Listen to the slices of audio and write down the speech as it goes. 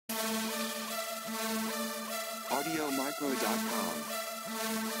audiomicro.com.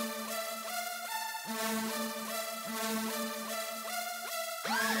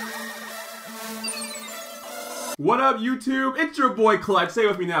 What up, YouTube? It's your boy Clutch. Say it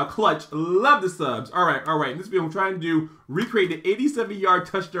with me now, Clutch. Love the subs. All right. In this video, I'm trying to recreate the 87-yard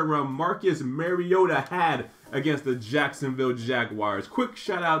touchdown run Marcus Mariota had against the Jacksonville Jaguars. Quick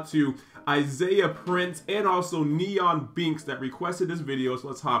shout out to Isaiah Prince and also Neon Binks that requested this video. So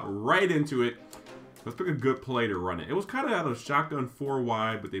let's hop right into it. Let's pick a good play to run it. It was kind of out of shotgun 4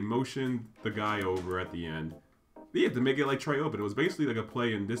 wide, but they motioned the guy over at the end. They had to make it like Trey open. It was basically like a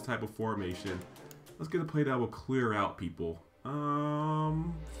play in this type of formation. Let's get a play that will clear out people.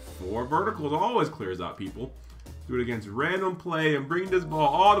 4 verticals always clears out people. Do it against random play and bring this ball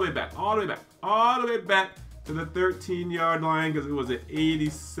all the way back, all the way back to the 13-yard line because it was an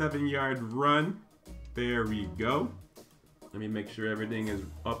 87-yard run. There we go. Let me make sure everything is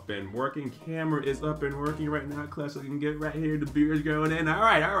up and working. Camera is up and working right now, Clutch. So you can get right here. The beer's going in. All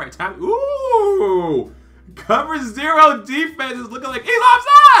right. Time. Ooh! Cover 0 defense is looking like he's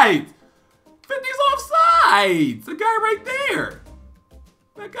offside. 50's offside. The guy right there.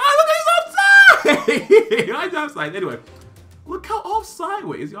 That guy, look, he's offside. He's offside. Anyway, look how offside.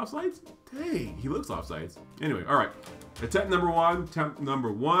 Wait, is he offside? Dang, he looks offside. Anyway, all right. Attempt number one.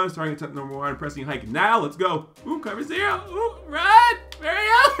 Starting attempt number 1. Pressing hike. Now, let's go. Ooh, cover 0. Ooh, run.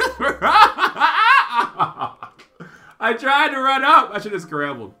 Mariota. I tried to run up. I should have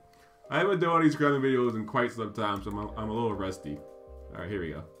scrambled. I haven't done these scrambling videos in quite some time, so I'm a little rusty. All right, here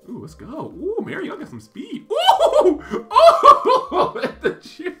we go. Ooh, let's go. Ooh, Mariota got some speed. Ooh! Oh! At the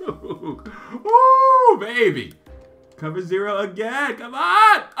juke. Ooh, baby. Cover 0 again. Come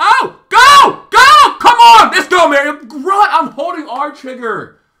on. Oh! Go! Go! Come on! Let's go, Mariota. Run! I'm holding R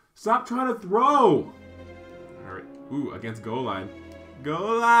trigger. Stop trying to throw. All right. Ooh, against goal line.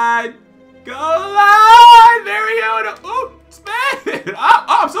 Goal line. Goal line! Mariota. Ooh, spin. Oh,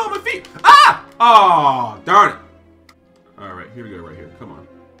 I'm still on my feet. Ah! Oh, darn it. All right, here we go right here. Come on.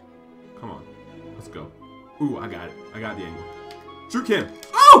 Let's go. Ooh, I got it. I got the angle. Juke him.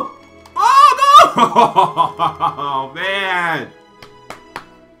 Oh! Oh, no! Oh, man.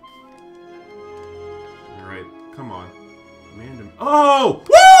 All right, come on. Random. Oh!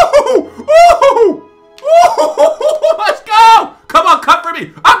 Woo! Woo! Woo! Let's go! Come on, cut for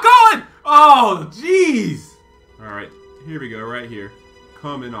me. I'm going! Oh, jeez. All right, here we go right here.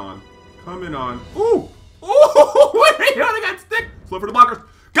 Coming on. Ooh! Ooh! Wait, I got stick. Slow for the blockers.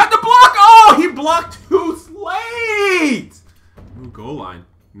 Got the block. Oh, he blocked too late. Ooh, goal line.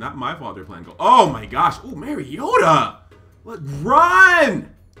 Not my fault they're playing goal. Oh my gosh. Ooh, Mariota. Let's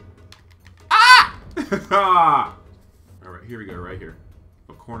run. Ah! All right, here we go. Right here.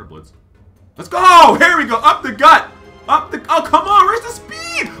 Oh, corner blitz. Let's go. Here we go. Up the gut. Oh, come on. Where's the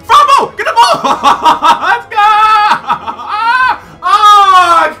speed? Fumble. Get the ball. Let's go. Oh,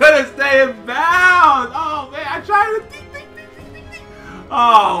 I couldn't stay in bounds. Oh, man. I tried to ding.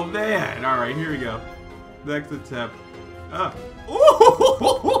 Oh, man. All right, here we go. Next attempt.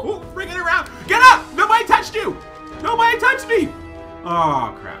 Ooh, bring it around. Get up. Nobody touched you. Nobody touched me.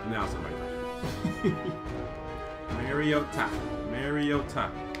 Oh, crap. Now somebody touched me. Mariota.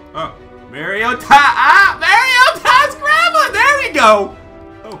 Oh, Mariota. Mariota. Scramble. There we go.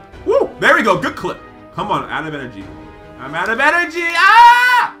 Oh, woo. There we go. Good clip. Come on. Out of energy. I'm out of energy.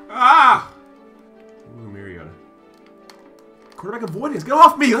 Ah! Ooh, Mariota. Quarterback avoidance. Get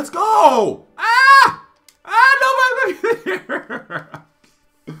off me. Let's go. Nobody here.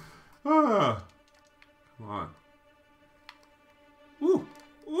 Come on. Ooh.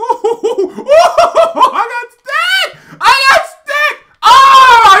 I got stick.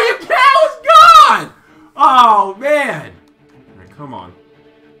 Oh, you cat was gone. Oh, man. All right, come on.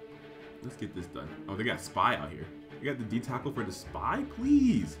 Let's get this done. Oh, they got spy out here. You got the D tackle for the spy,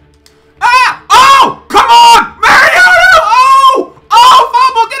 please. Oh, come on, Mariota! Oh,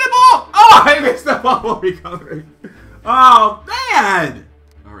 fumble, get it ball. Oh, I missed the fumble recovery. Oh, man.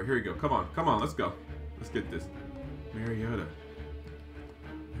 All right, here we go. Come on, let's go. Let's get this. Mariota.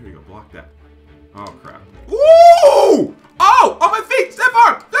 Here we go, block that. Oh, crap. Ooh! Oh, on my feet, step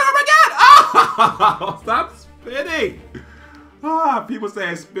arm again. Oh, stop spinning. People say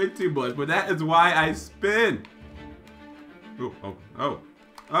I spin too much, but that is why I spin. Oh.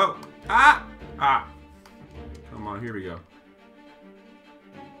 Come on, here we go.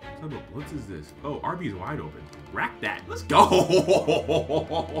 What type of blitz is this? Oh, RB's wide open. Rack that. Let's go.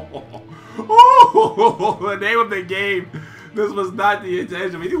 The name of the game. This was not the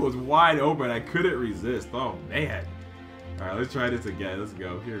intention. I mean, it was wide open. I couldn't resist. Oh, man. All right, let's try this again. Let's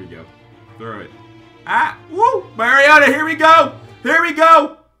go. Here we go. Throw it. Woo! Mariota, here we go.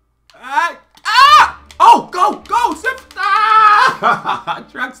 Oh, go, Sip. Ah!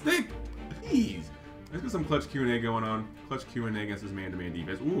 Track stick. Jeez. Let's get some clutch Q&A going on. Clutch Q&A against this man-to-man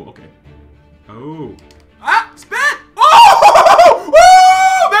defense. Ooh, okay. Oh. Ah, spit. Oh!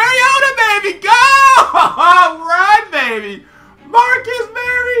 Woo! Mariota, baby, go! Run, baby. Marcus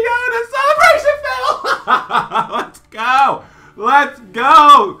Mariota celebration film. Let's go. Let's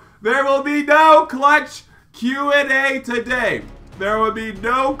go. There will be no clutch Q&A today. There will be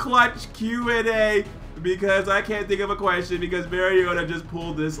no clutch Q&A because I can't think of a question because Mariota just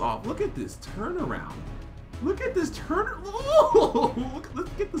pulled this off. Look at this turnaround. Look at this let's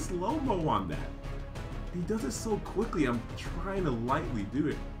get the slow-mo on that. He does it so quickly. I'm trying to lightly do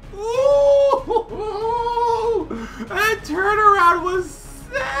it. Ooh! That turnaround was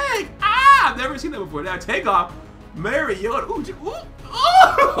sick. Ah, I've never seen that before. Now take off. Mariota. Ooh,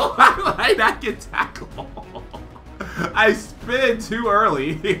 how did I get tackled? I spin too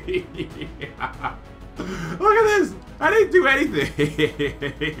early. Look at this. I didn't do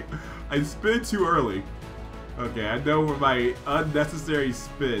anything. I spin too early. Okay, I know for my unnecessary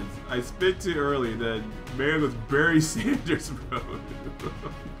spins. I spin too early, then Mariota's Barry Sanders mode.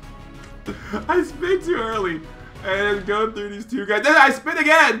 I spin too early, and go through these two guys. Then I spin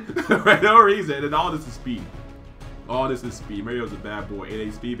again for no reason, and all this is speed. All this is speed. Mariota's a bad boy.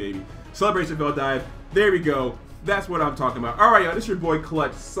 8-8 speed, baby. Celebration fell dive. There we go. That's what I'm talking about. Alright, y'all. This is your boy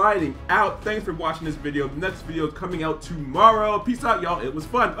Clutch signing out. Thanks for watching this video. The next video is coming out tomorrow. Peace out, y'all. It was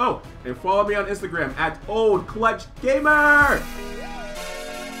fun. Oh, and follow me on Instagram at OldClutchGamer.